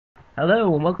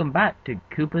Hello and welcome back to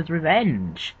Koopa's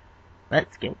Revenge.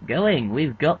 Let's get going,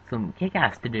 we've got some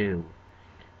kick-ass to do.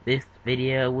 This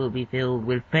video will be filled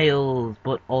with fails,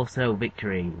 but also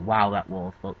victory. Wow, that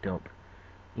wall's fucked up.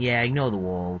 Yeah, ignore the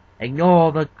wall.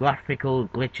 Ignore the graphical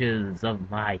glitches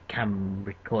of my cam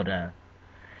recorder.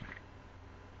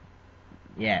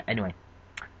 Yeah, anyway.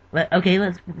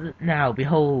 Let's now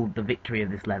behold the victory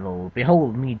of this level.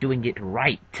 Behold me doing it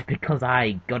right, because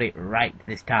I got it right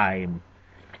this time.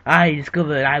 I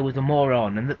discovered I was a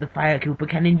moron, and that the Fire Koopa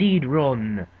can indeed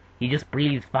run. He just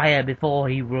breathes fire before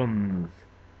he runs.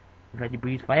 In fact, he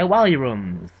breathes fire while he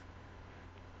runs.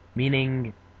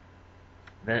 Meaning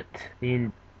that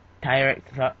the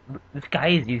sky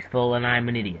is useful and I'm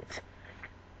an idiot.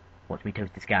 Watch me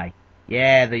toast the sky.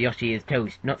 Yeah, the Yoshi is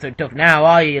toast. Not so tough now,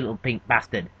 are you, little pink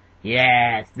bastard?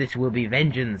 Yes, this will be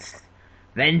vengeance.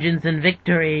 Vengeance and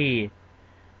victory.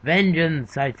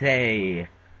 Vengeance, I say.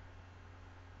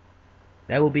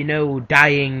 There will be no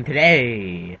dying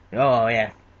today. Oh,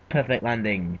 yes. Perfect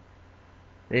landing.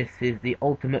 This is the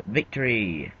ultimate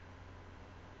victory.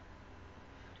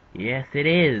 Yes, it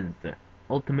is.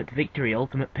 Ultimate victory,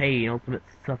 ultimate pain, ultimate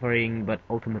suffering, but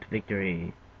ultimate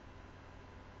victory.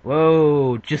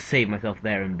 Whoa, just saved myself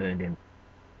there and burned him.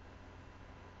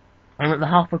 I'm at the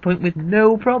halfway point with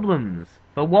no problems.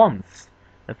 For once.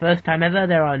 The first time ever,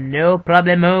 there are no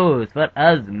problemos for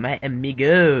us, my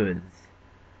amigos.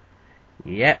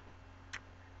 Yep.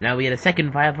 Now we get a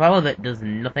second firepower that does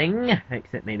nothing,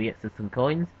 except maybe gets us some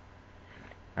coins.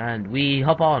 And we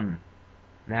hop on.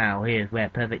 Now here's where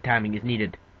perfect timing is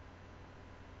needed.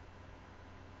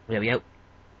 There we go.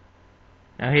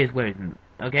 Now here's where it isn't.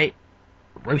 Okay.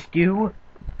 Roast you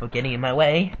for getting in my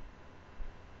way.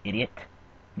 Idiot.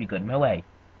 You got in my way.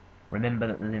 Remember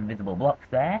that there's invisible blocks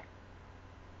there.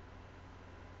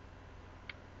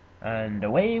 And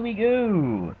away we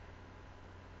go.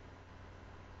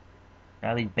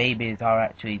 Now these babies are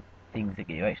actually things that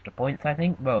get you extra points, I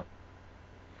think, but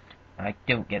I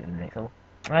don't get them next level.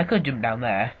 I could jump down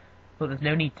there, but there's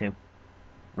no need to.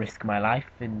 Risk my life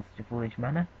in such a foolish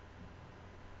manner.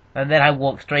 And then I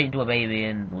walk straight into a baby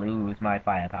and lose my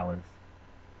fire powers.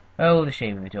 Oh, the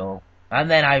shame of it all. And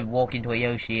then I walk into a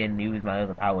Yoshi and lose my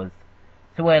other powers.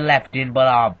 So we're left in but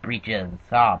our breeches,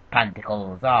 our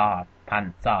panticles, our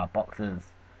pants, our boxers.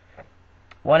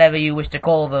 Whatever you wish to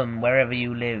call them, wherever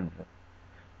you live.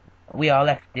 We are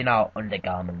left in our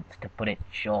undergarments, to put it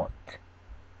short.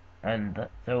 And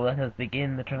so let us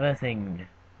begin the traversing,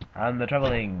 and the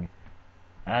travelling,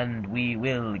 and we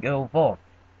will go forth,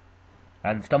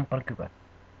 and stomp on Koopa.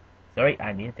 Sorry,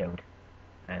 I need a toad.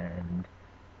 And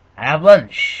have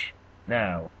lunch!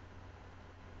 Now,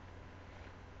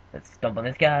 let's stomp on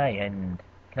this guy, and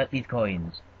collect these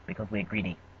coins, because we're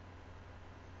greedy.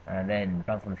 And then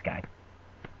bounce on this guy.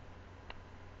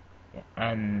 Yeah,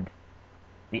 and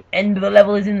the end of the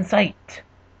level is in sight!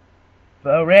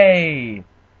 Hooray!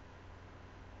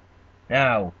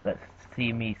 Now, let's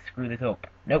see me screw this up.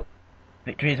 Nope.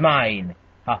 Victory is mine!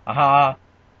 Ha ha ha!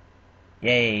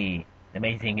 Yay!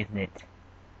 Amazing, isn't it?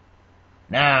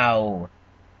 Now,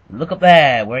 look up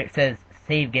there where it says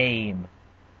save game.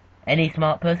 Any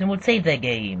smart person would save their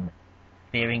game,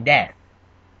 fearing death.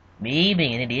 Me,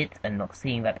 being an idiot and not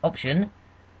seeing that option,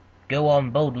 go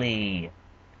on boldly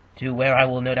to where I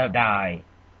will no doubt die.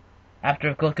 After,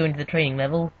 of course, going to the training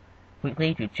level,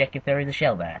 quickly to check if there is a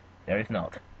shell there. There is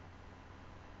not.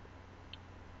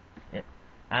 Yep.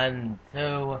 And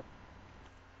so,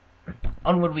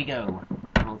 onward we go.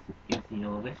 You've seen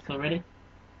all of this already,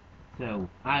 so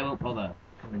I won't bother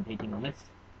commentating on this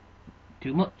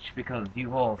too much, because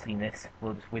you've all seen this.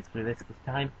 We'll just whiz through this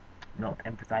time, not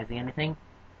emphasizing anything.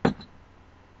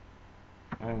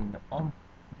 And on.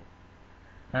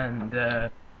 And,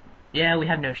 yeah, we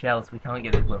have no shells, we can't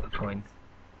get those worth of coins.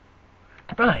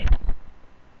 Right.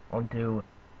 On to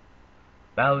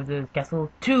Bowser's Castle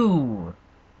 2!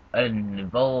 And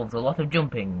involves a lot of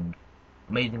jumping.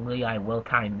 Amazingly, I will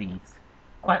time these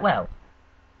quite well.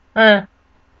 I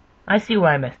see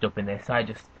where I messed up in this, I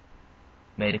just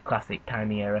made a classic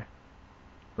timing error.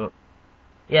 But,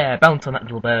 yeah, bounce on that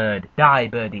little bird. Die,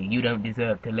 birdie, you don't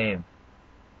deserve to live.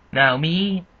 Now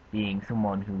me, being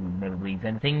someone who never believes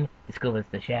anything, discovers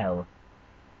the shell.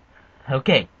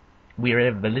 Okay, we're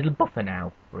a little buffer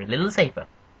now. We're a little safer.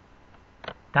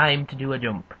 Time to do a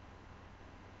jump.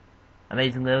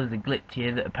 Amazingly, there's a glitch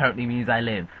here that apparently means I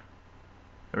live.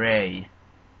 Hooray.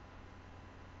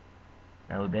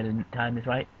 Now we better time this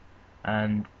right.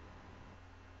 And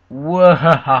whoa,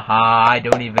 I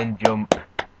don't even jump.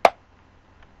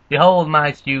 Behold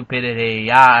my stupidity.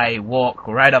 I walk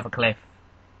right off a cliff.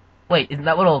 Wait, isn't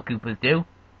that what all Koopas do?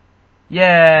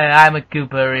 Yeah, I'm a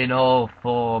Koopa in all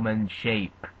form and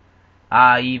shape.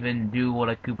 I even do what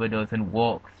a Koopa does and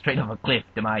walk straight off a cliff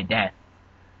to my death.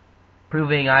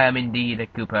 Proving I am indeed a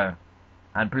Koopa.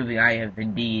 And proving I have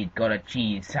indeed got a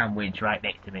cheese sandwich right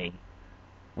next to me.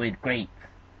 With grapes,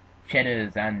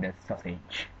 cheddars and a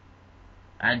sausage.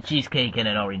 And cheesecake and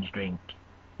an orange drink.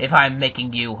 If I'm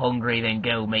making you hungry, then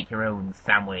go make your own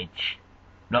sandwich.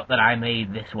 Not that I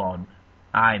made this one.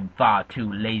 I'm far too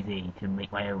lazy to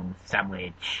make my own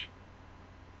sandwich.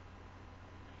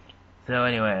 So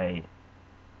anyway,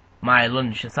 my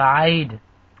lunch aside,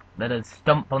 let us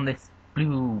stomp on this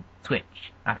blue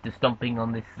switch after stomping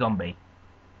on this zombie.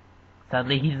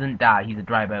 Sadly, he doesn't die, he's a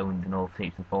dry bones in all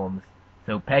shapes and forms.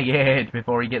 So peg it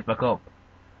before he gets back up.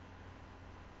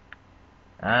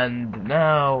 And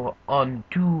now, on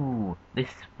to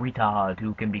this retard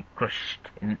who can be crushed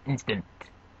in an instant.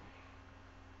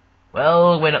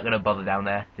 Well, we're not going to bother down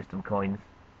there, just some coins.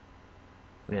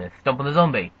 We're going to stomp on the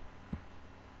zombie.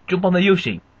 Jump on the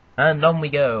Yoshi. And on we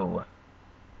go.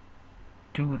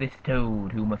 To this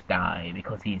toad who must die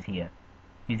because he's here.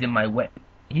 He's in my way.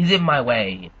 He's in my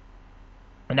way.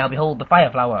 And now behold the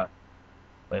fire flower.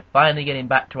 We're finally getting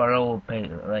back to our old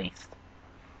place.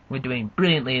 We're doing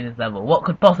brilliantly in this level. What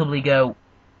could possibly go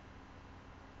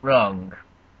wrong?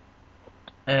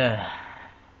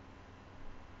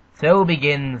 So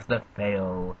begins the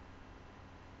fail.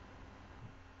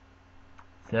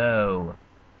 So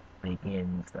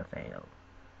begins the fail.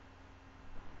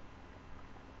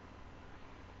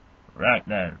 Right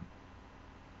then.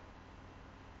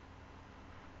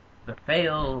 The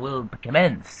fail will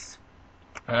commence.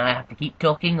 And I have to keep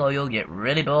talking or you'll get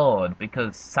really bored,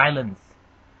 because silence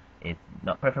is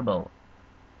not preferable.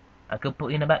 I could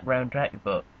put in a background track,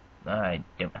 but I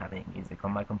don't have any music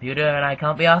on my computer and I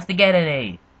can't be asked to get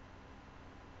any.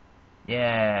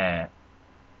 Yeah.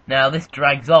 Now this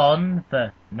drags on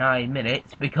for 9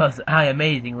 minutes because I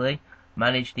amazingly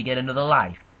managed to get another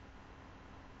life.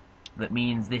 That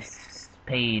means this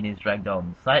pain is dragged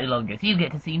on slightly longer, so you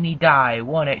get to see me die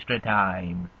one extra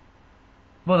time.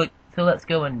 So let's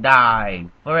go and die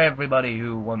for everybody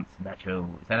who wants nachos.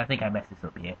 And I think I messed this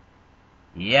up here.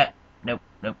 Yep. Nope.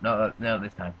 No,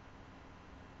 this time.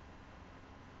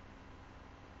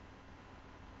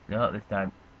 No, this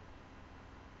time.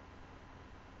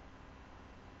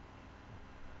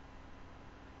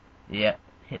 Yep.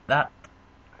 Hit that.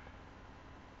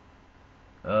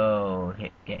 Oh,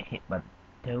 get hit by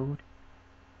the toad.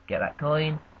 Get that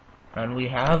coin. And we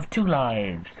have 2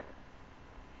 lives.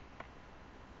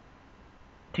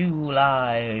 2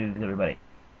 lives, everybody.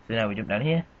 So now we jump down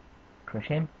here. Crush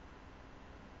him.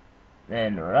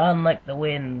 Then run like the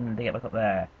wind to get back up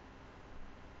there.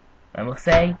 I must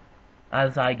say,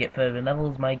 as I get further in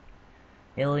levels, my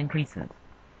skill increases.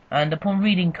 And upon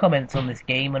reading comments on this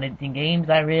game on editing games,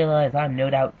 I realise I'm no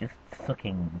doubt just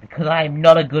sucking, because I'm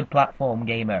not a good platform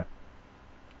gamer.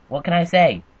 What can I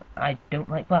say? I don't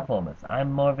like platformers.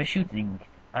 I'm more of a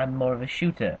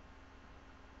shooter.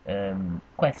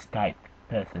 Quest type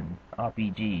person.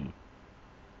 RPG.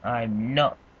 I'm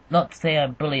not to say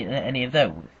I'm brilliant at any of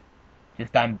those.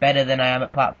 Just I'm better than I am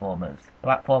at platformers.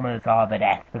 Platformers are the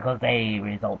death because they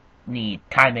need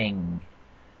timing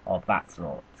of that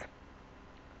sort.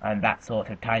 And that sort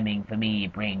of timing for me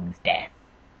brings death.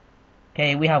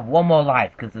 Okay, we have 1 more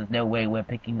life because there's no way we're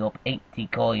picking up 80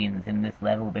 coins in this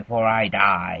level before I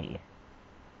die.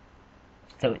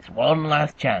 So it's 1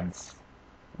 last chance.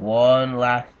 1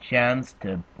 last chance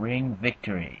to bring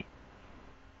victory.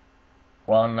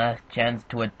 1 last chance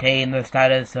to attain the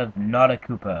status of not a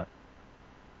Koopa.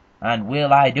 And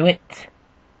will I do it?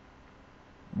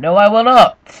 No, I will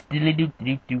not!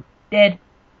 Diddly-doo-doo-doo. Dead.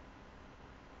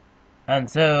 And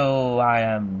so I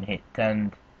am hit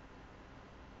and...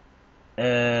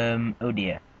 oh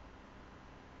dear.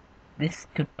 This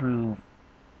could prove...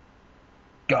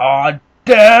 God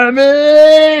damn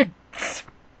it!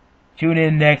 Tune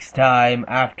in next time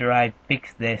after I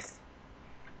fix this.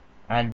 And